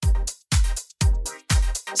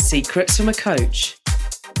Secrets from a Coach.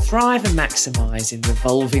 Thrive and maximise in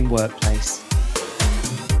revolving workplace.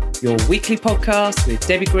 Your weekly podcast with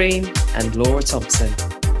Debbie Green and Laura Thompson.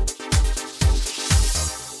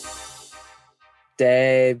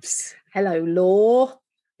 Debs. Hello, Laura.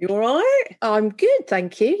 You all right? I'm good,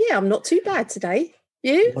 thank you. Yeah, I'm not too bad today.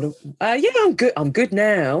 You? Yeah, I'm good. I'm good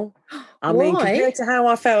now. I mean, compared to how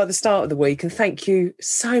I felt at the start of the week, and thank you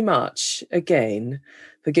so much again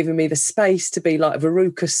for giving me the space to be like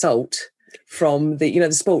Veruca Salt from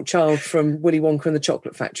the sport child from Willy Wonka and the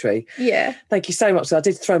Chocolate Factory. Yeah. Thank you so much. I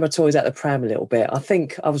did throw my toys out the pram a little bit. I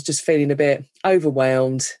think I was just feeling a bit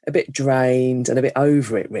overwhelmed, a bit drained and a bit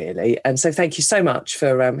over it, really. And so thank you so much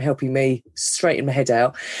for helping me straighten my head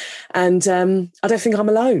out. And I don't think I'm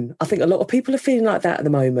alone. I think a lot of people are feeling like that at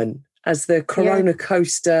the moment as the Corona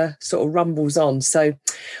coaster sort of rumbles on. So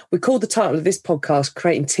we called the title of this podcast,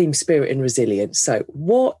 Creating Team Spirit and Resilience. So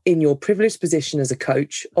what, in your privileged position as a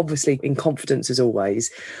coach, obviously in confidence as always,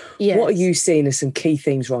 what are you seeing as some key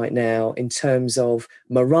themes right now in terms of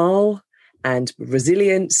morale and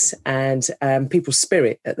resilience and people's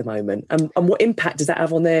spirit at the moment? And what impact does that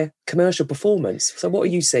have on their commercial performance? So what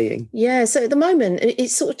are you seeing? Yeah, so at the moment,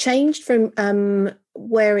 it's sort of changed from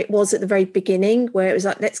where it was at the very beginning, where it was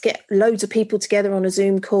like, let's get loads of people together on a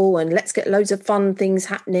Zoom call and let's get loads of fun things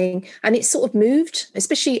happening. And it's sort of moved,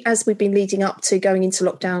 especially as we've been leading up to going into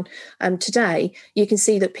lockdown today. You can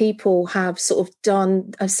see that people have sort of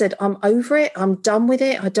I've said, I'm over it. I'm done with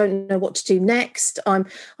it. I don't know what to do next. I'm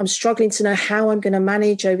struggling to know how I'm going to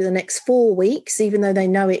manage over the next 4 weeks, even though they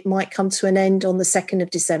know it might come to an end on the 2nd of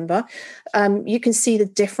December. You can see the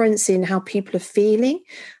difference in how people are feeling.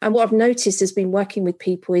 And what I've noticed has been working with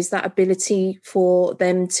people is that ability for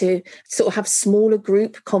them to sort of have smaller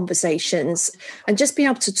group conversations and just be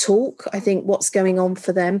able to talk, I think, what's going on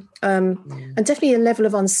for them. And definitely a level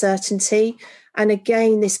of uncertainty. And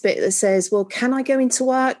again, this bit that says, well, can I go into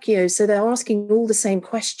work? So they're asking all the same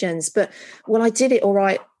questions, but well, I did it all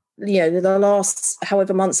right, the last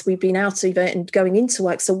however months we've been out of it and going into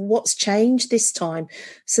work. So what's changed this time?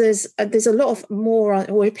 So there's a lot of more,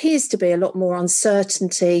 or it appears to be a lot more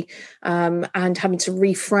uncertainty and having to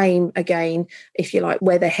reframe again, if you like,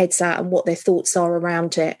 where their head's at and what their thoughts are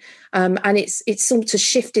around it. And it's sort of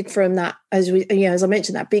shifted from that, as I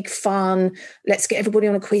mentioned, that big fun, let's get everybody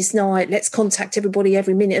on a quiz night, let's contact everybody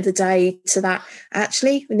every minute of the day, to that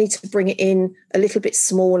actually we need to bring it in a little bit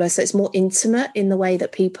smaller, so it's more intimate in the way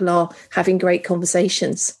that people are having great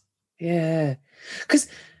conversations. Yeah, because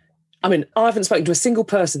I mean, I haven't spoken to a single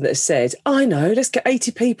person that has said, I know, let's get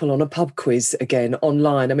 80 people on a pub quiz again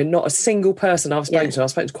online. I mean, not a single person I've spoken to. I've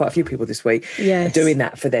spoken to quite a few people this week doing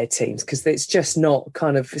that for their teams, because it's just not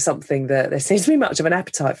kind of something that there seems to be much of an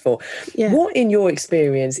appetite for. Yeah. What, in your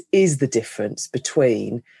experience, is the difference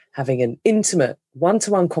between having an intimate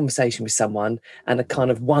one-to-one conversation with someone and a kind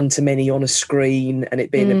of one-to-many on a screen and it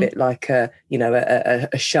being a bit like a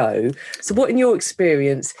show? So what, in your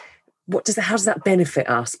experience, how does that benefit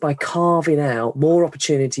us by carving out more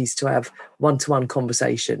opportunities to have one-to-one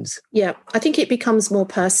conversations? Yeah, I think it becomes more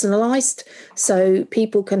personalised, so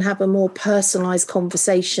people can have a more personalised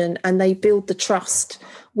conversation and they build the trust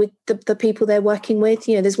with the people they're working with.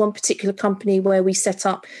 There's one particular company where we set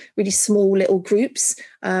up really small little groups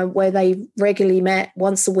where they regularly met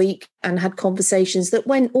once a week and had conversations that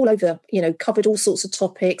went all over, covered all sorts of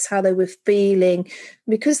topics, how they were feeling,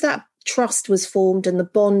 because that trust was formed and the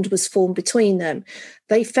bond was formed between them.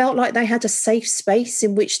 They felt like they had a safe space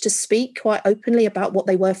in which to speak quite openly about what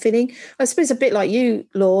they were feeling. I suppose a bit like you,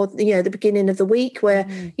 Laura, the beginning of the week where,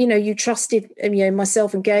 you trusted,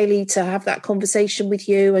 myself and Gailey to have that conversation with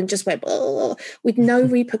you and just went, with no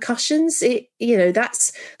repercussions.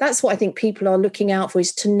 That's what I think people are looking out for,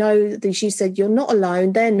 is to know that, as you said, you're not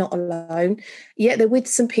alone, they're not alone, yet they're with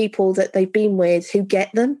some people that they've been with who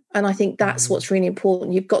get them. And I think that's what's really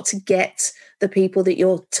important. You've got to get the people that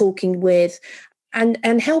you're talking with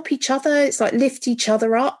and help each other. It's like lift each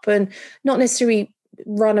other up and not necessarily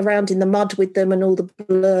run around in the mud with them and all the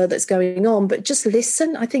blur that's going on, but just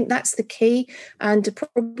listen. I think that's the key, and to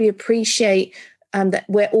probably appreciate that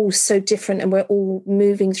we're all so different and we're all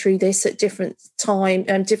moving through this at different time,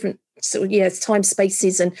 time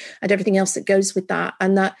spaces and everything else that goes with that.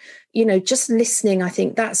 And that, just listening, I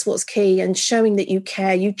think that's what's key, and showing that you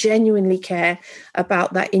care, you genuinely care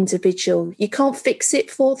about that individual. You can't fix it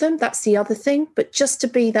for them. That's the other thing. But just to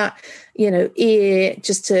be that, ear,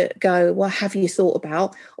 just to go, well, have you thought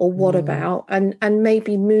about, or what about, and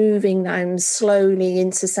maybe moving them slowly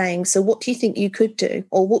into saying, so what do you think you could do?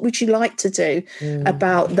 Or what would you like to do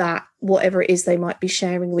about that, whatever it is they might be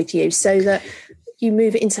sharing with you, so that you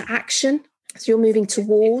move it into action. So you're moving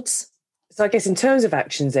towards So I guess in terms of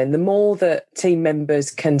actions then, the more that team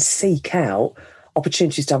members can seek out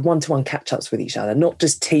opportunities to have one-to-one catch-ups with each other, not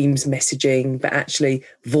just Teams messaging, but actually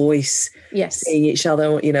voice, seeing each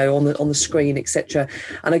other, you know, on the screen, etc.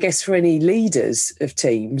 And I guess for any leaders of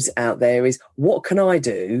teams out there is, what can I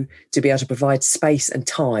do to be able to provide space and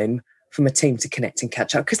time from a team to connect and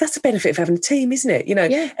catch up? Because that's the benefit of having a team, isn't it? You know,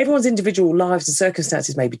 everyone's individual lives and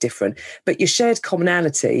circumstances may be different, but your shared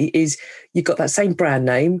commonality is you've got that same brand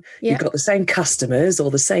name, you've got the same customers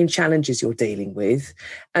or the same challenges you're dealing with.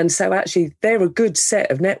 And so actually they're a good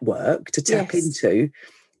set of network to tap into,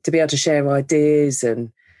 to be able to share ideas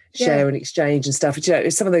and share and exchange and stuff. You know,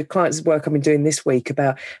 some of the clients' work I've been doing this week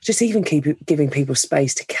about just even giving people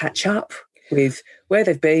space to catch up with where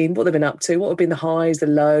they've been, what they've been up to, what have been the highs, the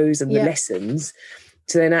lows and the lessons,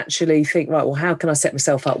 to then actually think, right, well, how can I set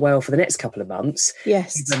myself up well for the next couple of months?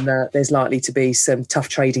 Given that there's likely to be some tough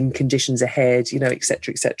trading conditions ahead, you know, et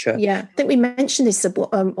cetera, et cetera. Yeah, I think we mentioned this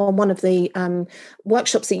on one of the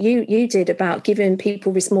workshops that you did about giving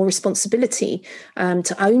people more responsibility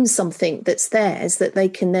to own something that's theirs that they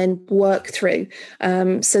can then work through,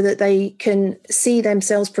 so that they can see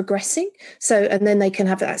themselves progressing. So, and then they can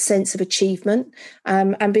have that sense of achievement,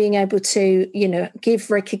 and being able to, you know,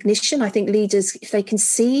 give recognition. I think leaders, if they can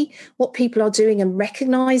see what people are doing and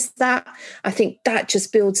recognize that, I think that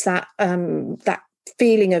just builds that that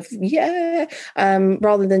feeling of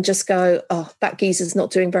rather than just go, oh, that geezer's not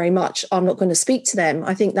doing very much, I'm not going to speak to them.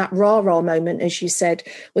 I think that rah-rah moment, as you said,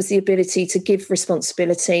 was the ability to give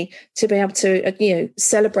responsibility, to be able to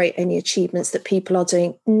celebrate any achievements that people are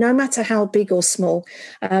doing, no matter how big or small,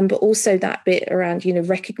 but also that bit around, you know,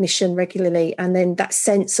 recognition regularly, and then that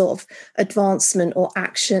sense of advancement or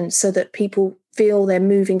action, so that people feel they're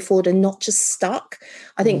moving forward and not just stuck.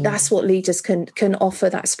 I think that's what leaders can offer,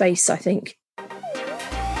 that space, I think.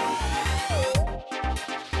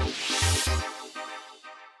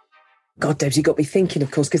 God, Debs, you've got to be thinking,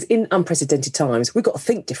 of course, because in unprecedented times, we've got to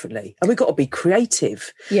think differently and we've got to be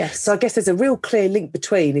creative. Yes. So I guess there's a real clear link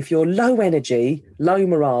between, if you're low energy, low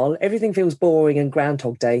morale, everything feels boring and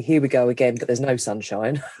Groundhog Day, here we go again, but there's no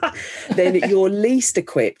sunshine, then you're least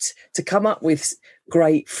equipped to come up with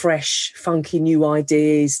great, fresh, funky new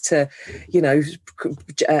ideas to, you know,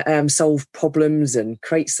 solve problems and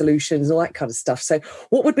create solutions, all that kind of stuff. So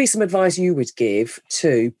what would be some advice you would give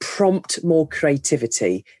to prompt more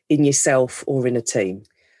creativity in yourself or in a team?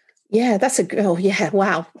 Yeah,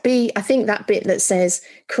 wow. I think that bit that says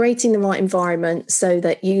creating the right environment so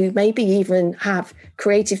that you maybe even have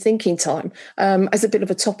creative thinking time as a bit of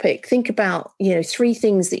a topic. Think about, you know, 3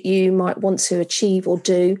 things that you might want to achieve or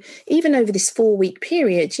do, even over this 4-week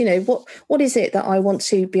period. You know, what is it that I want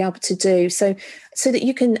to be able to do? So that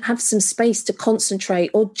you can have some space to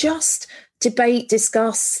concentrate or just debate,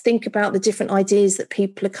 discuss, think about the different ideas that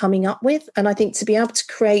people are coming up with. And I think to be able to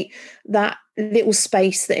create that little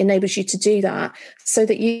space that enables you to do that, so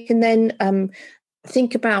that you can then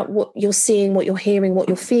think about what you're seeing, what you're hearing, what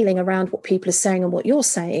you're feeling around what people are saying and what you're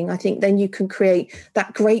saying. I think then you can create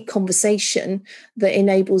that great conversation that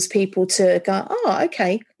enables people to go, oh,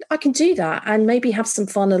 okay, I can do that, and maybe have some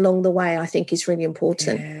fun along the way, I think is really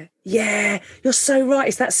important. Yeah, you're so right.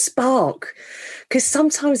 It's that spark. Because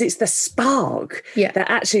sometimes it's the spark that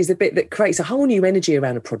actually is the bit that creates a whole new energy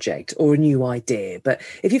around a project or a new idea. But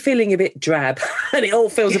if you're feeling a bit drab and it all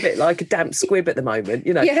feels a bit like a damp squib at the moment,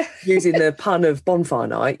 you know, using the pun of bonfire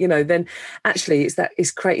night, you know, then actually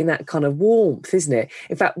it's creating that kind of warmth, isn't it?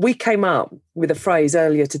 In fact, we came up with a phrase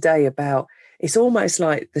earlier today about, it's almost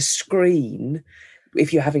like the screen,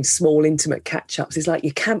 if you're having small intimate catch-ups, is like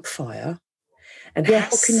your campfire. And how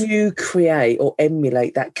can you create or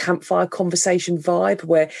emulate that campfire conversation vibe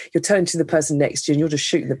where you're turning to the person next to you and you're just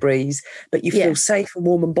shooting the breeze, but you feel safe and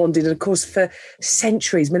warm and bonded? And of course, for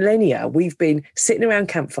centuries, millennia, we've been sitting around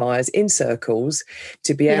campfires in circles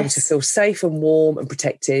to be able to feel safe and warm and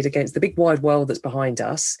protected against the big wide world that's behind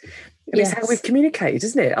us. And it's how we've communicated,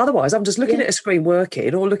 isn't it? Otherwise, I'm just looking at a screen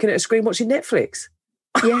working or looking at a screen watching Netflix.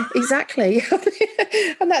 Yeah, exactly.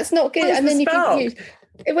 And that's not good. And then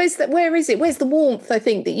where is it? Where's the warmth, I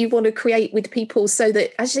think, that you want to create with people, so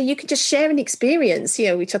that actually you can just share an experience, you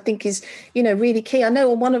know, which I think is, you know, really key. I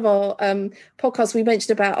know on one of our podcasts, we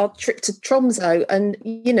mentioned about our trip to Tromsø, and,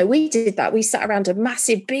 you know, we did that. We sat around a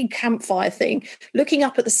massive, big campfire thing, looking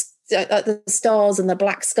up at the stars and the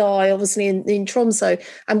black sky, obviously in Tromsø,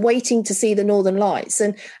 and waiting to see the Northern Lights.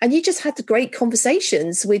 And you just had great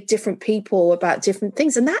conversations with different people about different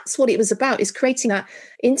things. And that's what it was about, is creating that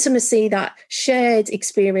intimacy, that shared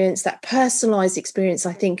experience, that personalized experience,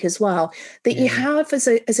 I think, as well, that you have as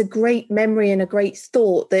a great memory and a great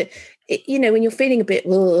thought that when you're feeling a bit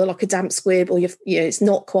like a damp squib, or it's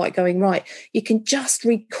not quite going right, you can just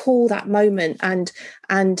recall that moment and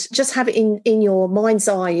just have it in your mind's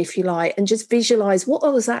eye, if you like, and just visualize, what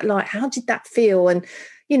was that like? How did that feel? And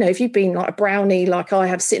if you've been like a brownie, like I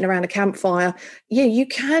have, sitting around a campfire, you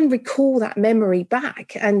can recall that memory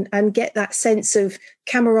back and get that sense of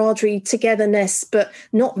camaraderie, togetherness, but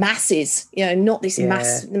not masses, not this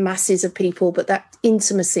masses of people, but that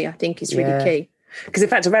intimacy, I think, is really key. Because in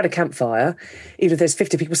fact, around a campfire, even if there's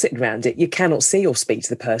 50 people sitting around it, you cannot see or speak to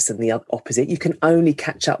the person the opposite. You can only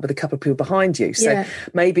catch up with a couple of people behind you. So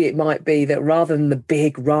maybe it might be that rather than the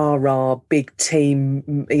big rah-rah, big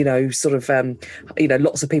team,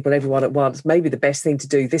 lots of people, everyone at once, maybe the best thing to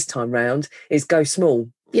do this time round is go small.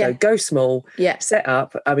 Yeah. So go small, set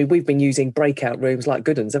up. I mean, we've been using breakout rooms like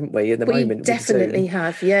good ones, haven't we, moment? We definitely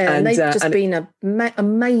have, yeah. And they've just been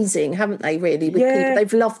amazing, haven't they, really, with people?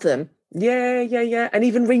 They've loved them. Yeah. And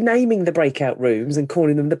even renaming the breakout rooms and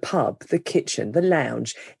calling them the pub, the kitchen, the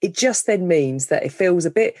lounge, it just then means that it feels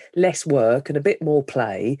a bit less work and a bit more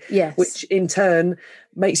play, which in turn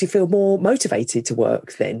makes you feel more motivated to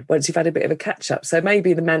work then once you've had a bit of a catch up. So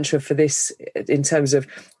maybe the mantra for this in terms of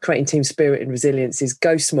creating team spirit and resilience is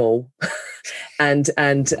go small and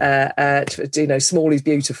small is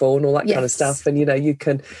beautiful and all that kind of stuff. And, you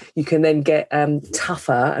can then get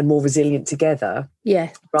tougher and more resilient together.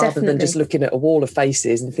 Yeah, rather than just looking at a wall of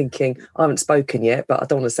faces and thinking, I haven't spoken yet, but I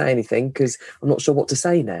don't want to say anything because I'm not sure what to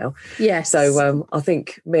say now. Yes. So I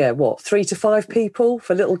think, 3 to 5 people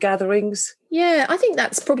for little gatherings? Yeah, I think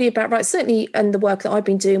that's probably about right. Certainly, and the work that I've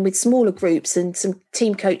been doing with smaller groups and some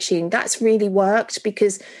team coaching, that's really worked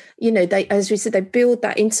because, they, as we said, they build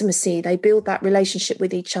that intimacy, they build that relationship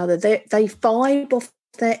with each other. They vibe off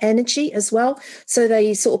their energy as well. So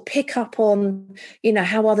they sort of pick up on,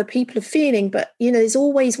 how other people are feeling. But, there's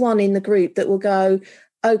always one in the group that will go,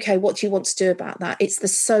 okay, what do you want to do about that? It's the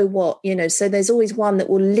so what, so there's always one that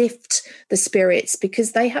will lift the spirits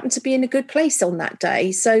because they happen to be in a good place on that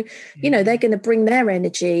day. So, they're going to bring their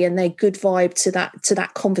energy and their good vibe to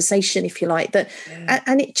that conversation, if you like,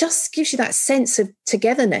 and it just gives you that sense of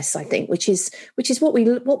togetherness, I think, which is what we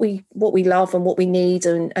love and what we need.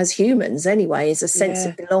 And as humans anyway, is a sense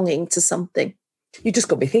of belonging to something. You just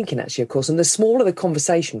got me thinking, actually, of course, and the smaller the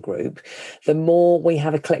conversation group, the more we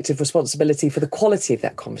have a collective responsibility for the quality of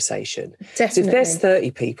that conversation. Definitely. So if there's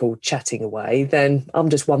 30 people chatting away, then I'm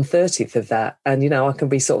just 1/30 of that. And, I can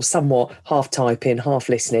be sort of somewhat half typing, half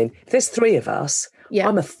listening. If there's 3 of us,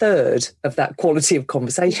 I'm 1/3 of that quality of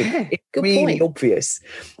conversation. Yeah, it's really obvious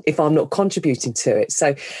if I'm not contributing to it.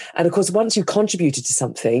 So, and of course, once you've contributed to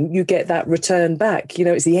something, you get that return back.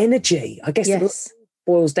 It's the energy, I guess. Yes.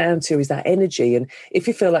 Boils down to is that energy. And if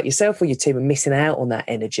you feel like yourself or your team are missing out on that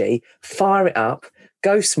energy, fire it up,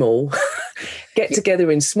 go small, get together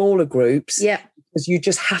in smaller groups. Because you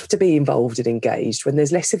just have to be involved and engaged when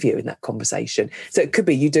there's less of you in that conversation. So it could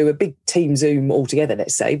be you do a big team Zoom all together,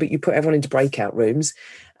 let's say, but you put everyone into breakout rooms.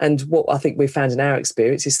 And what I think we've found in our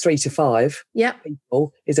experience is 3 to 5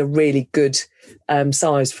 people is a really good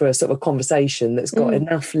size for a sort of a conversation that's got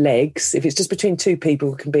enough legs. If it's just between 2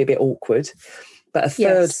 people, it can be a bit awkward. But a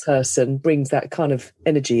third person brings that kind of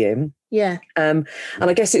energy in. Yeah. And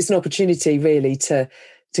I guess it's an opportunity really to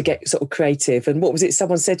get sort of creative. And what was it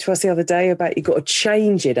someone said to us the other day about you've got to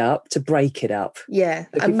change it up to break it up? Yeah,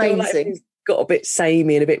 Like amazing. It's got a bit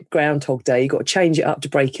samey and a bit Groundhog Day. You've got to change it up to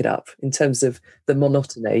break it up in terms of the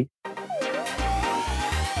monotony.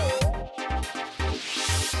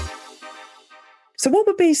 So what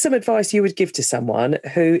would be some advice you would give to someone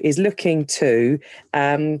who is looking to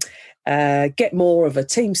get more of a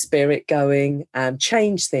team spirit going and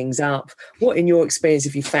change things up? What, in your experience,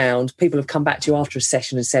 have you found people have come back to you after a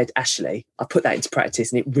session and said, actually, I put that into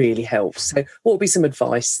practice and it really helps? So what would be some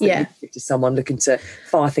advice that you give to someone looking to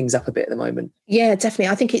fire things up a bit at the moment? Yeah, definitely.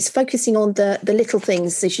 I think it's focusing on the little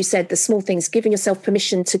things, as you said, the small things, giving yourself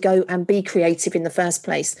permission to go and be creative in the first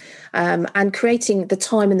place, and creating the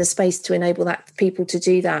time and the space to enable that for people to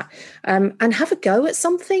do that, and have a go at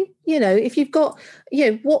something. If you've got,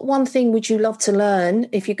 what one thing would you love to learn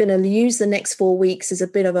if you're going to use the next 4 weeks as a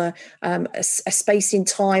bit of a space in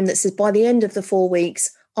time that says by the end of the 4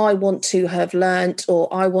 weeks, I want to have learnt or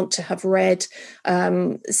I want to have read.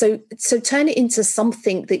 So turn it into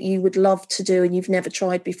something that you would love to do and you've never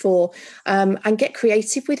tried before, and get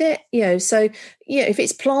creative with it. So if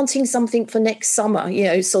it's planting something for next summer,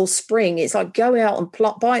 so spring, it's like go out and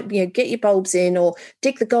get your bulbs in or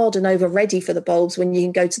dig the garden over ready for the bulbs when you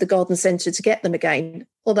can go to the garden centre to get them again.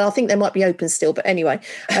 Although I think they might be open still, but anyway,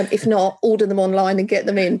 if not, order them online and get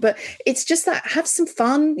them in. But it's just that, have some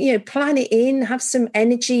fun, plan it in, have some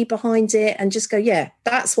energy behind it, and just go, yeah,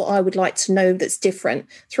 that's what I would like to know that's different.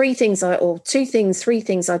 3 things I'd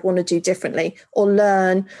want to do differently, or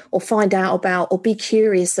learn, or find out about, or be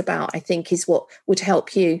curious about, I think is what would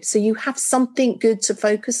help you. So you have something good to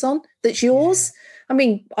focus on that's yours. I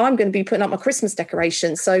mean, I'm going to be putting up my Christmas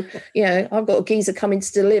decorations. So, I've got a geezer coming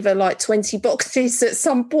to deliver like 20 boxes at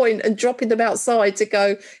some point and dropping them outside to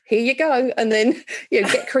go, here you go. And then,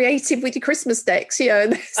 get creative with your Christmas decks,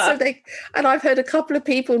 And I've heard a couple of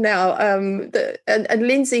people now, and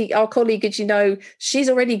Lindsay, our colleague, as you know, she's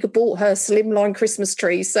already bought her slimline Christmas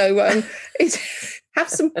tree. So have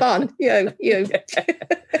some fun, Yeah.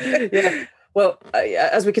 Well,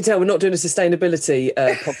 as we can tell, we're not doing a sustainability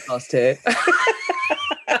podcast here.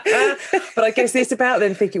 But I guess it's about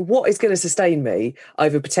then thinking, what is going to sustain me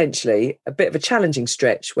over potentially a bit of a challenging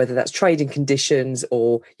stretch, whether that's trading conditions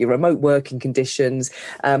or your remote working conditions,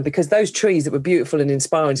 because those trees that were beautiful and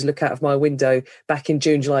inspiring to look out of my window back in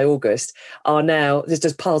June, July, August are now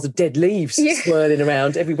just piles of dead leaves swirling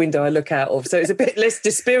around every window I look out of. So it's a bit less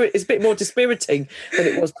it's a bit more dispiriting than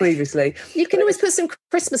it was previously. You can always put some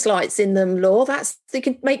Christmas lights in them, Law. You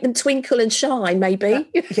can make them twinkle and shine, maybe.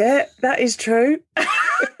 Yeah, that is true.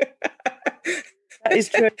 That is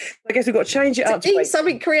true. I guess we've got to change it up. To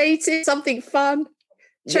something creative, something fun.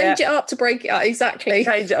 Change it up to break it up. Exactly.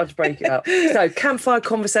 Change it up to break it up. So campfire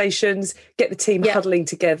conversations, get the team huddling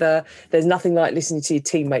together. There's nothing like listening to your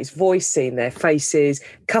teammates' voice, seeing their faces,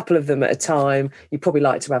 a couple of them at a time. You probably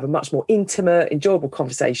like to have a much more intimate, enjoyable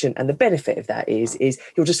conversation. And the benefit of that is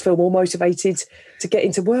you'll just feel more motivated to get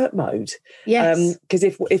into work mode. Yes. Because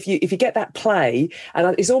if you get that play,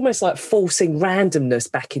 and it's almost like forcing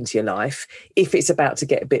randomness back into your life if it's about to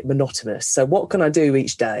get a bit monotonous. So what can I do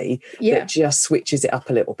each day that just switches it up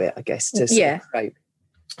a little bit, I guess, to cope.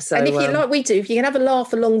 So, and if you like we do, if you can have a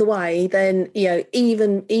laugh along the way, then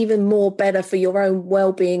even more better for your own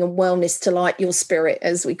well-being and wellness, to light your spirit,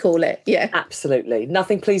 as we call it. Yeah, absolutely.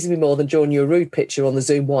 Nothing pleases me more than drawing you a rude picture on the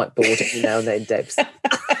Zoom whiteboard every now and then, Debs.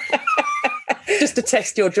 Just to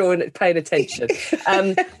test your drawing, paying attention.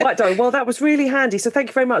 Right, Darren, well, that was really handy. So thank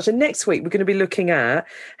you very much. And next week, we're going to be looking at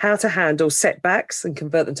how to handle setbacks and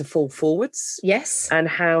convert them to fall forwards. Yes. And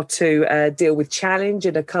how to deal with challenge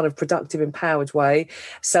in a kind of productive, empowered way.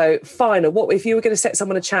 So final, what if you were going to set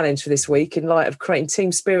someone a challenge for this week in light of creating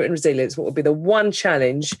team spirit and resilience, what would be the one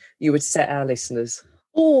challenge you would set our listeners?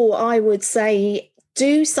 Oh, I would say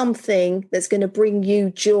do something that's going to bring you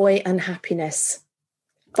joy and happiness.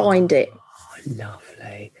 Find it.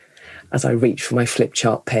 Lovely. As I reach for my flip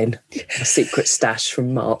chart pen, a secret stash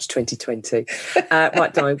from March 2020.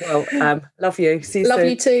 Right, Di, well, love you. See you soon. Love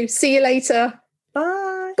you too. See you later.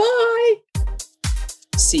 Bye. Bye.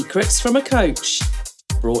 Secrets from a Coach.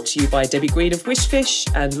 Brought to you by Debbie Green of Wishfish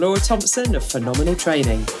and Laura Thompson of Phenomenal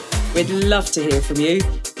Training. We'd love to hear from you.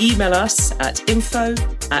 Email us at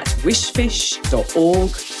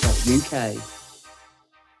info@wishfish.org.uk.